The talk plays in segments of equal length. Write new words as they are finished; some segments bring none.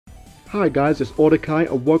Hi guys, it's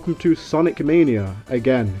Awedecai and welcome to Sonic Mania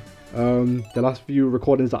again. The last few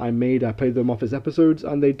recordings that I made, I played them off as episodes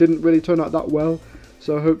and they didn't really turn out that well.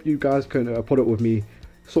 So I hope you guys can put up with me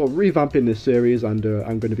sort of revamping this series, and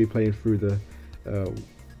I'm going to be playing through the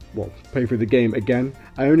game again.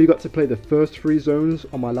 I only got to play the first 3 zones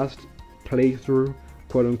on my last playthrough,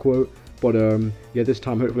 quote unquote. But yeah, this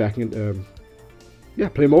time hopefully I can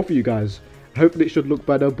play more for you guys. Hopefully it should look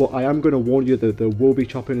better, but I am going to warn you that there will be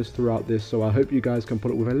choppiness throughout this, so I hope you guys can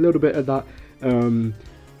put up with a little bit of that.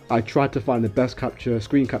 I tried to find the best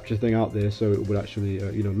screen capture thing out there, so it would actually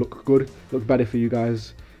look good, look better for you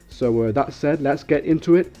guys. So that said, let's get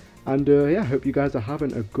into it, and yeah, hope you guys are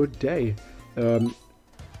having a good day.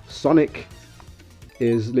 Sonic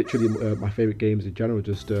is literally my favorite games in general,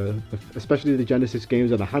 just especially the Genesis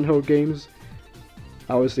games and the handheld games.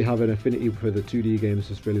 I obviously have an affinity for the 2D games,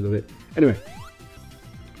 just really love it. Anyway,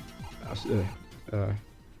 we've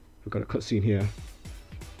got a cutscene here.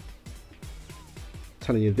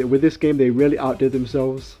 Telling you, with this game, they really outdid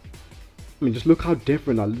themselves. I mean, just look how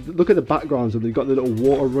different. Look at the backgrounds, and they've got the little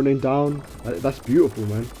water running down. That's beautiful,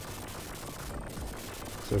 man.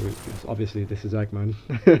 So obviously, this is Eggman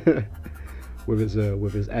with his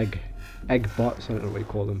egg bots. I don't know what you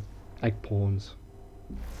call them, egg pawns.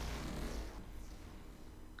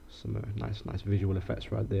 Some nice visual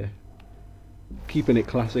effects right there. Keeping it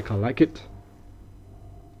classic, I like it.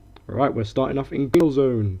 Alright, we're starting off in Green Hill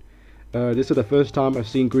Zone. This is the first time I've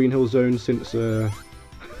seen Green Hill Zone since since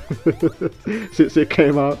it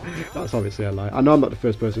came out. That's obviously a lie. I know I'm not the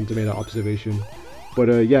first person to make that observation. But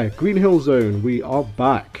yeah, Green Hill Zone, we are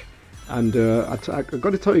back. And I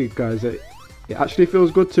got to tell you guys that it actually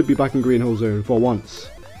feels good to be back in Green Hill Zone for once.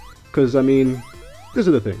 Because, I mean, this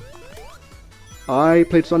is the thing. I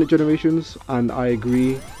played Sonic Generations, and I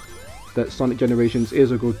agree that Sonic Generations is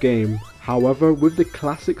a good game. However, with the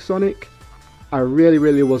classic Sonic, I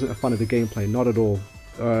really wasn't a fan of the gameplay, not at all.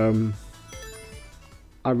 I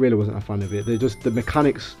really wasn't a fan of it. The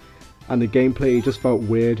mechanics and the gameplay just felt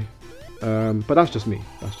weird. But that's just me.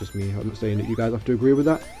 That's just me. I'm not saying that you guys have to agree with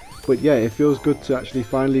that. But yeah, it feels good to actually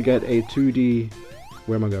finally get a 2D...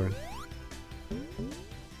 Where am I going?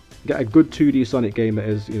 Get a good 2D Sonic game that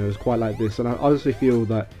is, is quite like this, and I honestly feel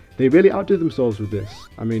that they really outdid themselves with this.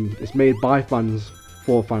 I mean, it's made by fans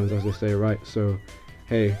for fans, as they say, right? So,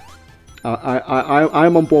 hey,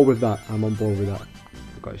 I'm on board with that. I'm on board with that.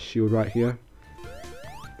 I've got a shield right here.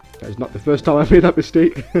 That is not the first time I've made that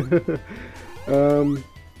mistake. But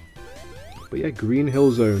yeah, Green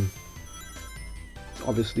Hill Zone. It's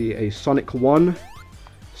obviously a Sonic 1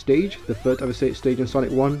 stage, the first ever stage in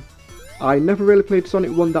Sonic 1. I never really played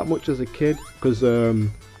Sonic 1 that much as a kid, because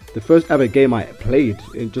the first ever game I played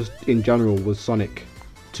in general was Sonic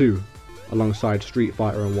 2, alongside Street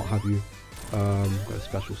Fighter and what have you. Got a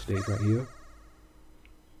special stage right here.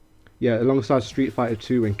 Yeah, alongside Street Fighter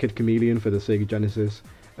 2 and Kid Chameleon for the Sega Genesis,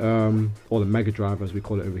 or the Mega Drive as we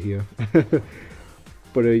call it over here.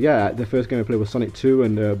 But yeah, the first game I played was Sonic 2,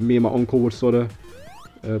 and me and my uncle would sort of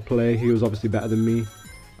play. He was obviously better than me.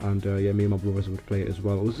 And yeah, me and my brothers would play it as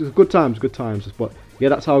well. It was good times. But yeah,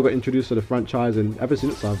 that's how I got introduced to the franchise, and ever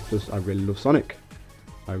since I really love Sonic.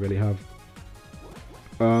 I really have.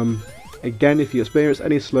 Again, if you experience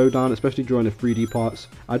any slowdown, especially during the 3D parts,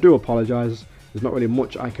 I do apologize. There's not really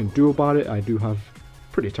much I can do about it. I do have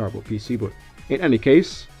pretty terrible PC, but in any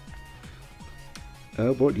case,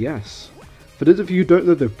 but yes. For those of you who don't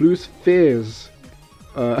know, the blue spheres.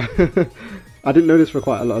 I didn't know this for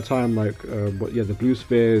quite a lot of time, but yeah, the blue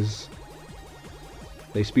spheres,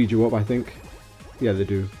 they speed you up, I think. Yeah, they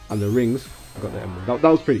do. And the rings, I got the emerald. That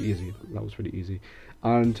was pretty easy. That was pretty easy.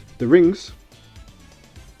 And the rings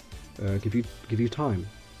give you time.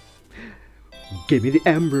 Give me the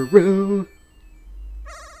emerald.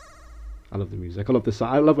 I love the music. I love the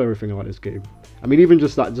sound. I love everything about this game. I mean, even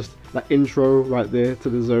just that intro right there to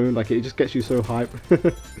the zone, like it just gets you so hype.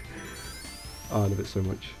 Oh, I love it so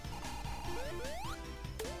much.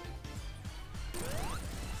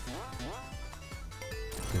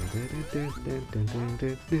 We've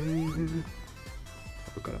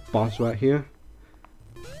got a boss right here.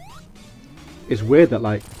 It's weird that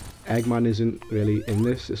like Eggman isn't really in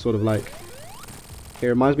this. It's sort of like, it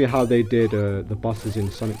reminds me of how they did the bosses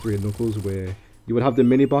in Sonic 3 and Knuckles, where you would have the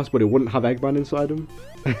mini boss but it wouldn't have Eggman inside them.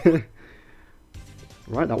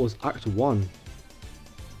 Right, that was Act 1.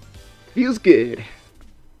 Feels good.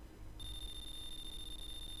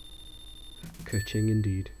 Ka-ching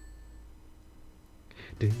indeed.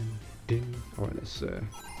 Alright, let's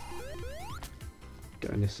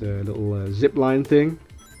get on this little zip line thing.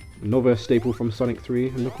 Another staple from Sonic 3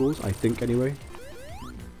 and Knuckles, I think anyway.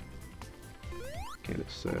 Okay,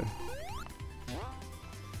 let's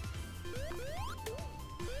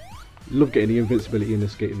Love getting the invincibility in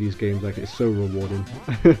these games. Like, it's so rewarding.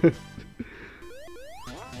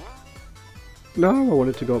 No, I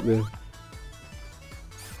wanted to go up there.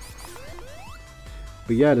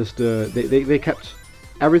 But yeah, just they kept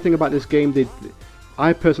everything about this game.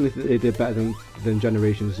 I personally think they did better than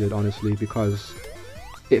Generations did, honestly, because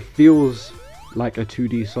it feels like a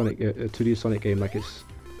 2D Sonic game. Like it's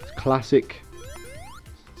classic.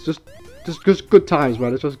 It's just good times,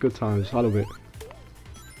 man. It's just good times. I love it.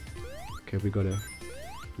 Okay, we got a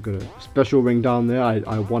special ring down there.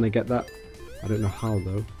 I want to get that. I don't know how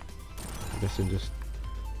though. I guess in just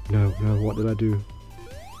no. What did I do?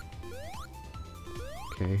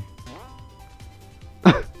 Okay.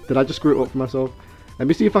 Did I just screw it up for myself? Let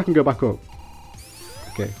me see if I can go back up.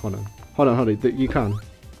 Okay, hold on. You can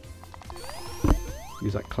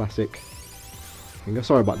use that classic.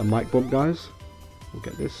 Sorry about the mic bump, guys. We'll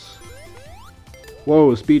get this.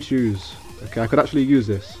 Whoa, speed shoes. Okay, I could actually use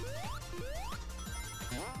this.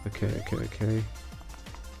 Okay.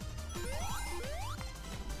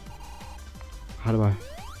 How do I?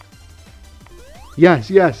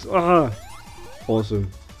 Yes. Ah, awesome.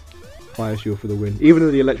 Fire shield for the win. Even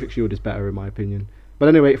though the electric shield is better in my opinion. But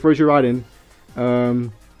anyway, it throws you right in.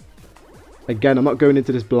 Again, I'm not going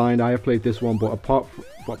into this blind. I have played this one, but apart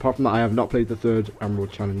from that, I have not played the third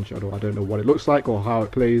Emerald Challenge. I don't know what it looks like or how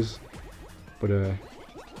it plays. But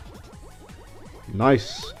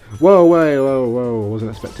nice. Whoa! I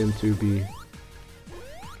wasn't expecting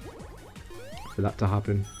for that to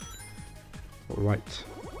happen. Alright.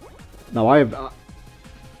 Now I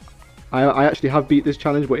actually have beat this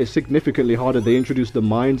challenge, but it's significantly harder. They introduced the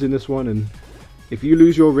mines in this one, and if you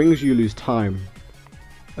lose your rings, you lose time.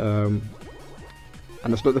 And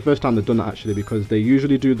it's not the first time they've done that actually, because they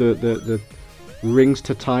usually do the rings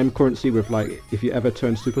to time currency with, like, if you ever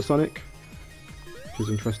turn supersonic, which is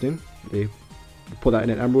interesting. They put that in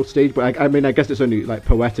an emerald stage, but I mean, I guess it's only like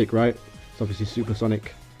poetic, right? It's obviously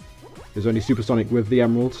supersonic. There's only supersonic with the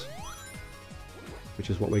emeralds, which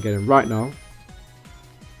is what we're getting right now.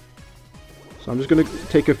 So I'm just going to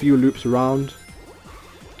take a few loops around.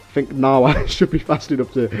 I think now I should be fast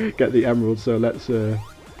enough to get the emerald, so let's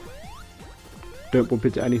don't bump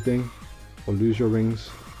into anything or lose your rings.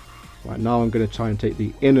 Right, now I'm going to try and take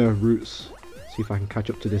the inner routes, see if I can catch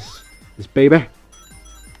up to this baby. Okay,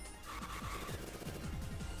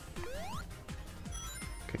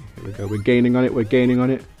 here we go. We're gaining on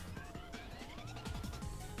it.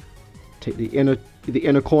 Take the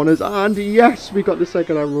inner corners, and yes, we got the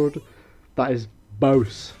second emerald. That is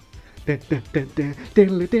boss. Do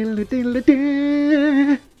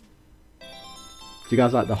you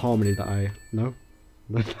guys like the harmony that I know?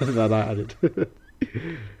 that I added.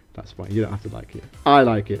 That's fine. You don't have to like it. I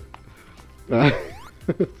like it.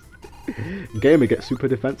 Gamer gets super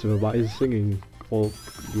defensive about his singing or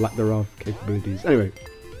lack thereof capabilities. Anyway.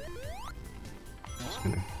 Just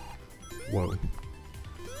gonna... Whoa.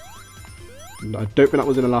 No, I don't think that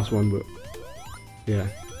was in the last one, but yeah.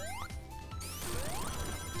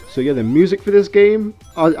 So yeah, the music for this game,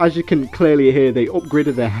 as you can clearly hear, they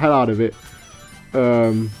upgraded the hell out of it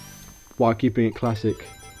while keeping it classic.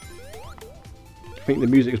 I think the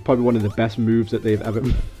music is probably one of the best moves that they've ever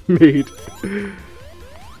made.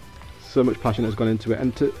 So much passion has gone into it.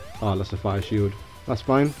 And that's a fire shield. That's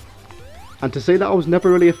fine. And to say that I was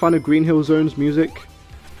never really a fan of Green Hill Zone's music,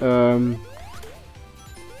 yeah,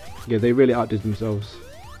 they really outdid themselves.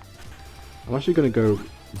 I'm actually going to go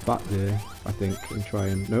back there, I think, and try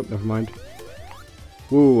and... Nope, never mind.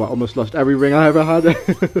 Ooh, I almost lost every ring I ever had.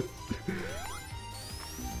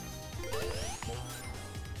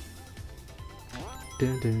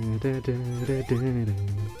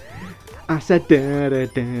 I said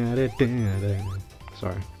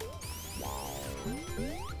sorry.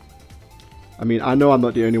 I mean, I know I'm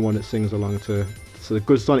not the only one that sings along to the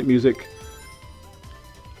good Sonic music.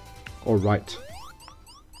 Alright.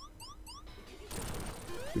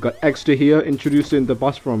 We got Extra here introducing the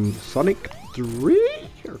boss from Sonic 3?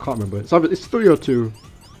 I can't remember. It's 3 or 2.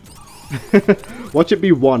 Watch it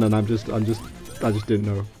be 1 and I just didn't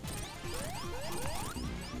know.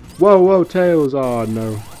 Whoa, Tails! Oh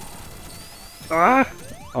no. Ah!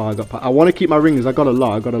 Oh, I want to keep my rings. I got a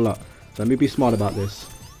lot. So let me be smart about this.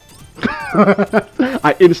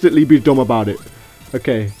 I instantly be dumb about it.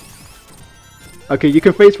 Okay. Okay, you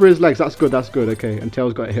can face for his legs. That's good. Okay, and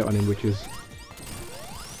Tails got a hit on him, which is...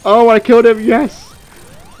 Oh, I killed him! Yes!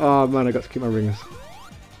 Oh man, I got to keep my rings.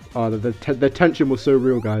 Oh, the tension was so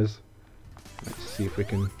real, guys. Let's see if we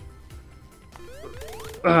can...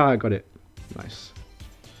 Ah, I got it. Nice.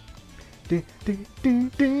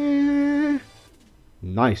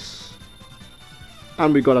 Nice.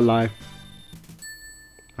 And we got a life.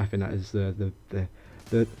 I think that is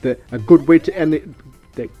a good way to end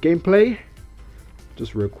the gameplay.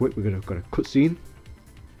 Just real quick, we're got a cutscene.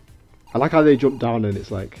 I like how they jump down and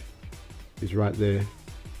it's like he's right there.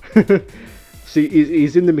 See,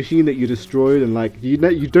 he's in the machine that you destroyed, and like you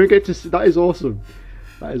don't get to see. That is awesome.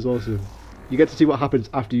 That is awesome. You get to see what happens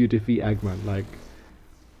after you defeat Eggman. Like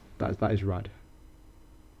that is rad.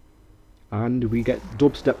 And we get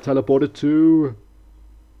dubstep teleported to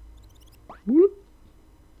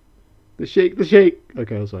the shake.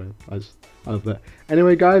 Okay, I'm sorry. I love that.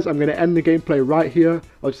 Anyway, guys, I'm going to end the gameplay right here.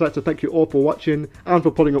 I'd just like to thank you all for watching and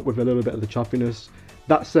for putting up with a little bit of the choppiness.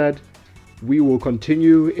 That said, we will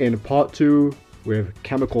continue in part 2 with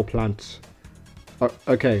chemical plants.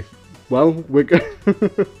 Okay, well, we're good.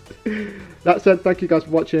 That said, thank you guys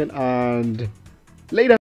for watching, and later.